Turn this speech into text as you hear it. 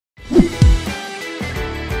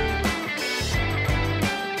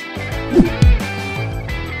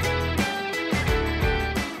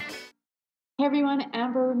Hey everyone,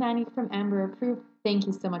 Amber Romani from Amber Approved. Thank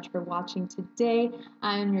you so much for watching today.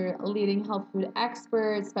 I'm your leading health food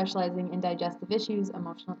expert specializing in digestive issues,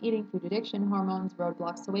 emotional eating, food addiction, hormones,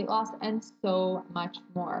 roadblocks to weight loss, and so much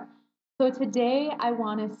more. So today I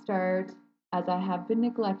want to start, as I have been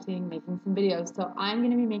neglecting, making some videos. So I'm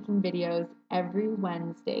going to be making videos every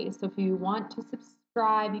Wednesday. So if you want to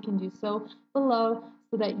subscribe, you can do so below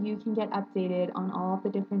so that you can get updated on all of the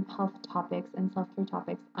different health topics and self-care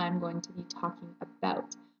topics I'm going to be talking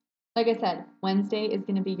about. Like I said, Wednesday is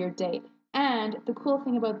going to be your day. And the cool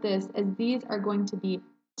thing about this is these are going to be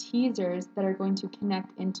teasers that are going to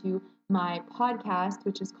connect into my podcast,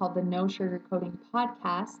 which is called the No Sugarcoating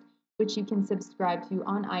Podcast, which you can subscribe to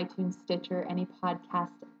on iTunes, Stitcher, any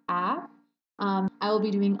podcast app. I will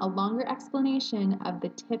be doing a longer explanation of the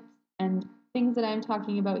tips and things that I'm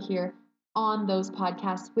talking about here on those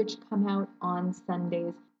podcasts, which come out on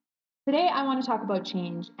Sundays. Today, I want to talk about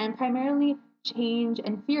change and primarily change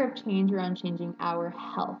and fear of change around changing our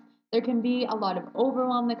health. There can be a lot of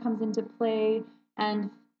overwhelm that comes into play and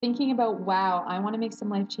thinking about, wow, I want to make some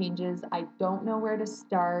life changes. I don't know where to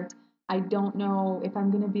start. I don't know if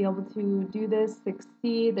I'm going to be able to do this,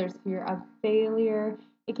 succeed. There's fear of failure.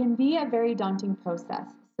 It can be a very daunting process.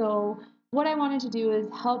 So, what I wanted to do is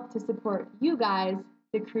help to support you guys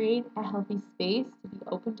to create a healthy space, to be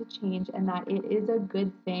open to change, and that it is a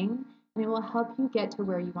good thing, and it will help you get to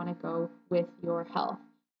where you want to go with your health.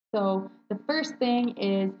 So the first thing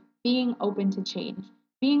is being open to change,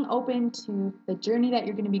 being open to the journey that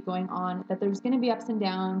you're going to be going on, that there's going to be ups and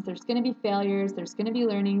downs, there's going to be failures, there's going to be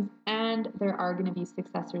learnings, and there are going to be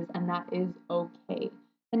successors, and that is okay.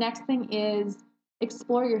 The next thing is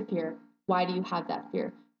explore your fear. Why do you have that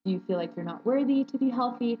fear? Do you feel like you're not worthy to be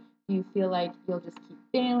healthy? Do you feel like you'll just keep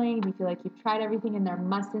failing? Do you feel like you've tried everything and there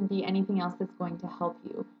mustn't be anything else that's going to help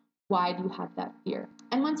you? Why do you have that fear?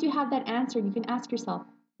 And once you have that answer, you can ask yourself,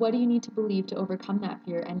 what do you need to believe to overcome that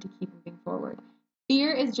fear and to keep moving forward?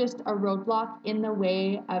 Fear is just a roadblock in the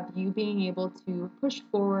way of you being able to push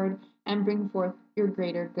forward and bring forth your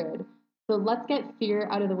greater good. So let's get fear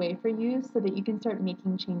out of the way for you so that you can start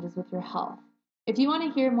making changes with your health. If you want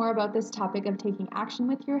to hear more about this topic of taking action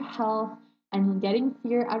with your health and getting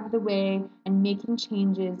fear out of the way and making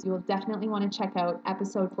changes, you will definitely want to check out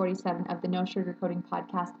episode 47 of the No Sugarcoating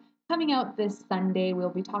Podcast. Coming out this Sunday, we'll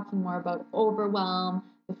be talking more about overwhelm,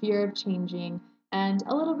 the fear of changing, and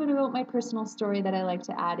a little bit about my personal story that I like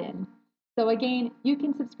to add in. So again, you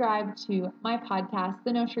can subscribe to my podcast,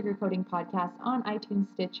 the No Sugarcoating Podcast, on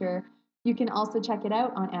iTunes, Stitcher. You can also check it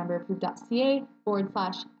out on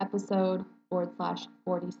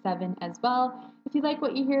amberapproved.ca/episode/47 as well. If you like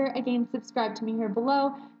what you hear, again, subscribe to me here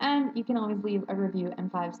below, and you can always leave a review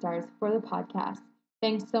and 5 stars for the podcast.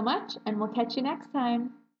 Thanks so much, and we'll catch you next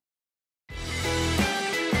time.